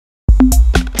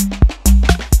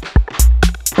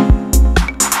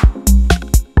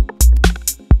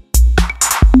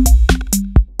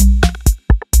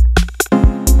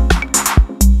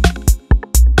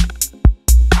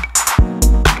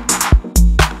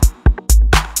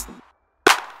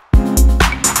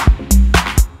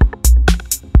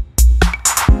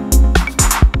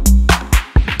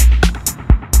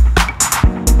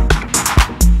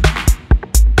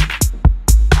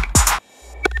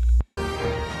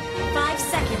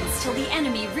till the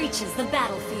enemy reaches the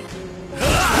battlefield.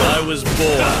 I was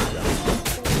born.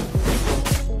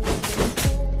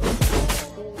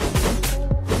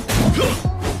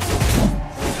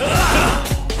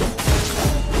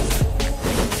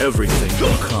 Everything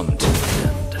will come to an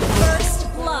end.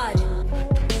 First blood.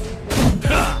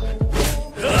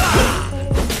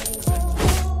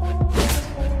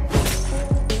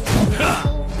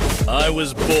 I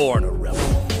was born a rebel.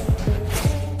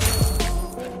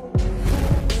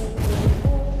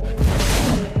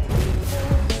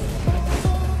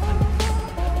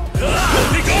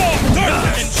 Begone,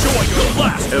 darkness! Enjoy your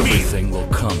last meal. Everything will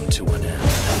come to an end.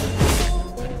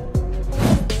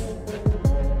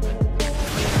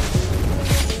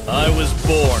 I was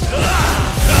born.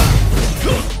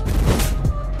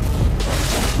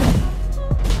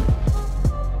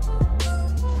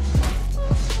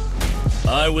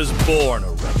 I was born a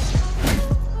rebel.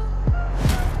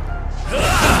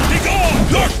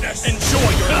 Begone, darkness! Enjoy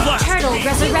your last Turtle meal.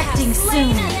 resurrecting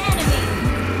soon.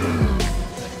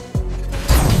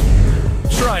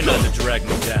 Try not to drag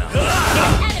me down.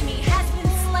 An enemy has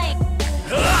been slain.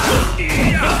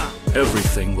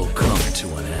 Everything will come to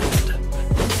an end.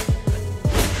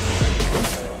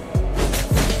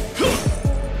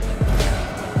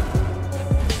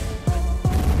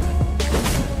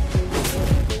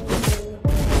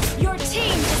 Your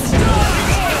team destroyed.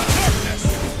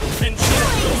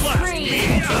 Enjoy your last Spree.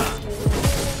 meal.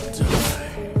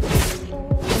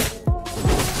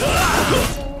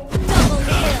 Double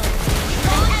kill.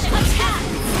 Launch attack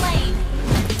slain.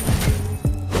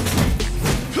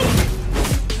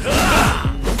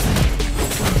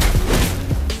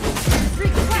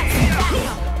 Request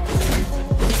backup.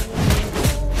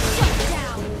 Shut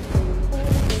down.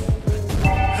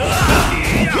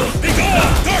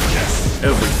 Begone, darkness!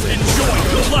 Everything. Enjoy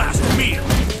your last meal.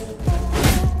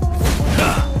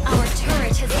 Our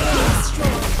turret has been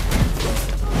destroyed.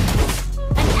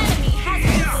 An enemy has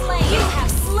been slain. You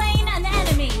have slain an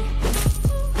enemy.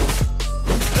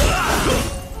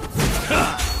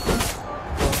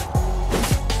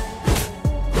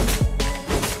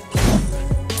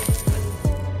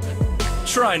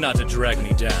 Try not to drag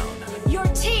me down. Your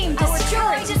team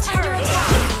destroyed a turret.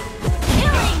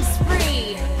 Killing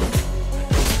spree.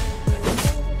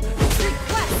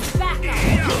 Request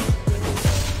backup.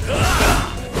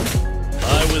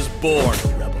 I was born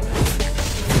a rebel.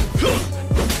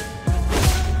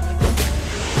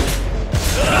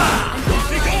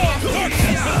 Begone,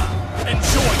 darkness!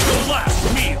 Enjoy your last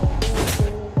meal.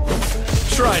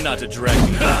 Try not to drag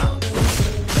me down.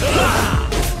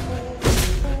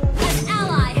 An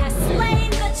ally has slain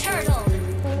the turtle.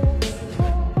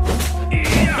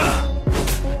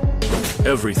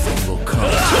 Everything will come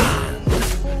to an end.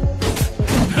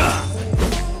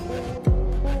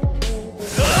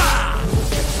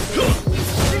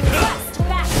 Request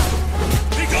backup.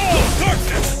 Begone,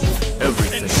 darkness!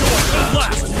 Everything. Enjoy your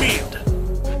last meal.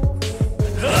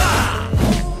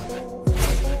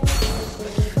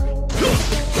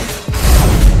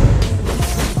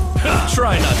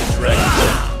 Try not to drag me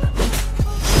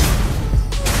down.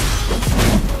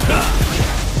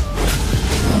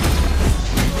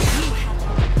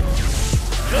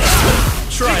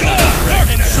 Try not to drag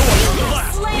me down. Enjoy your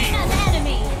last Slain meal. an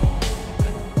enemy.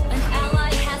 An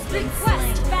ally has been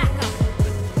request backup.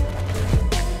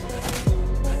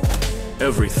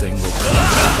 Everything will come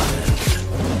to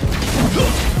an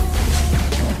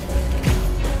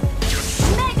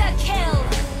Mega kill.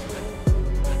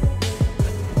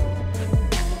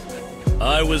 end.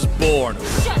 I was born.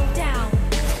 Shut down.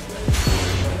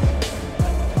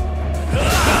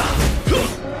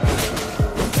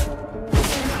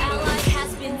 An ally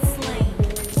has been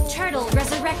slain. Turtle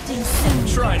resurrecting soon.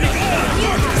 Try not to drag me You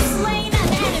down. have slain an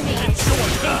enemy. Enjoy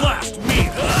your last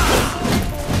meal.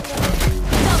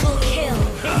 Double kill.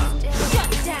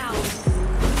 Shut down.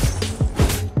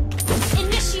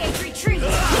 Initiate retreat.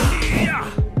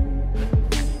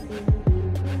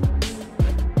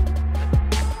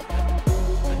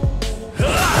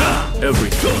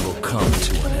 Everything will come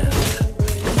to an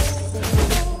end.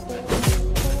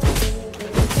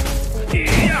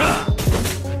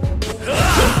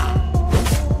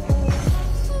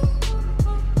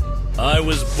 I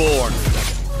was born.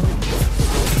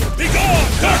 Begone,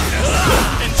 darkness!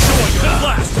 Enjoy your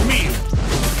last meal.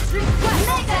 Request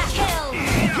mega kill.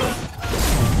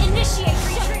 Initiate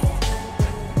retreat.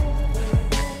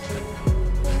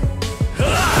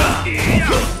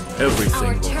 Everything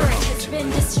Our will turret come has to been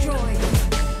destroyed.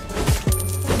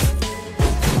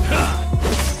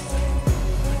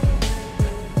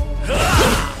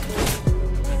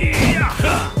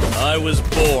 I was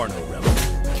born a rebel.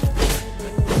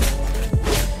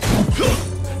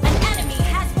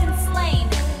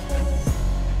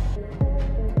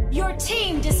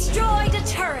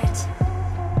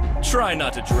 Try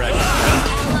not to drag me.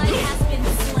 Ally has been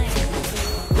slain.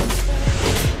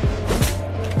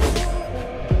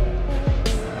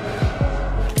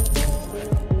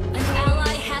 An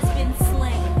ally has been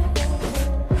slain.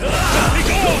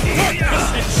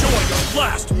 Enjoy your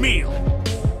last meal.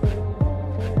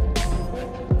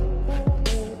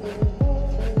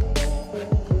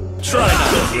 Try not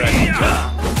to drag me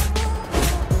down.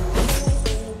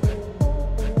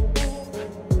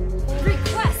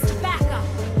 Request backup.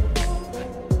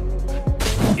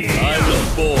 I was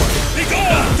born.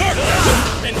 Begone, darkness!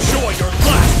 Enjoy your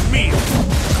last meal.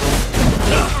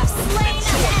 You have slain an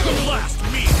Enjoy your enemy. last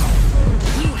meal.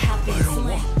 You have been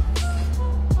slain.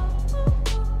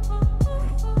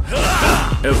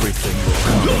 Everything will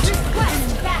come.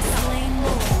 Request backup. Slain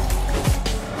Lord.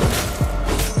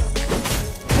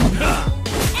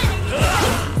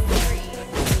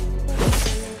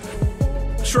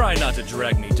 Try not to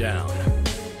drag me down.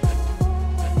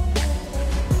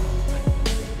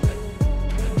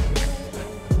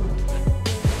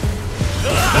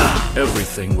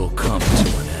 Everything will come to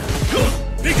an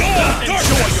end. Begone!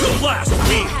 Enjoy your last You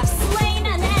meal. have slain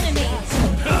an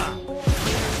enemy.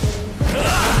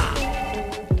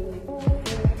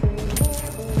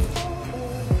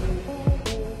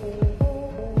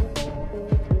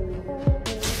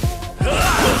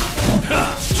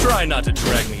 Try not to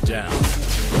drag me down.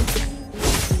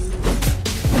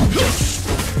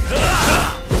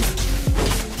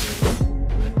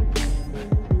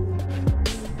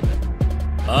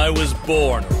 I was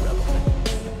born a rebel.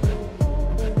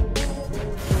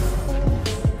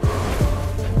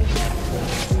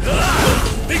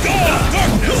 Begone,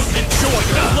 darkness! Enjoy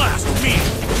your last meal.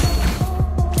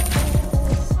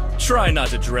 Try not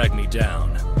to drag me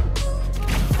down.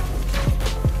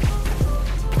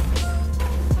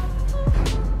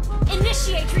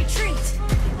 Initiate retreat.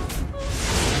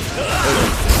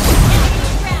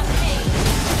 Enemy rampage.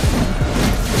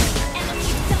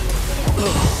 Enemy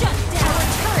double. Shut down. Our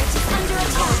turret is under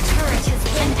attack. Our turret has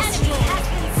been destroyed. An enemy has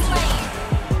been slain.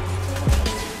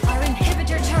 Our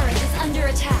inhibitor turret is under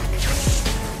attack.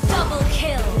 Double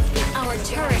kill. Our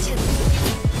turret has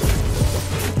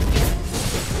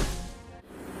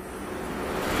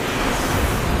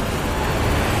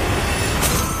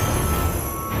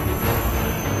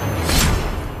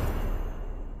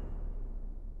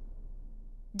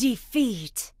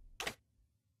defeat.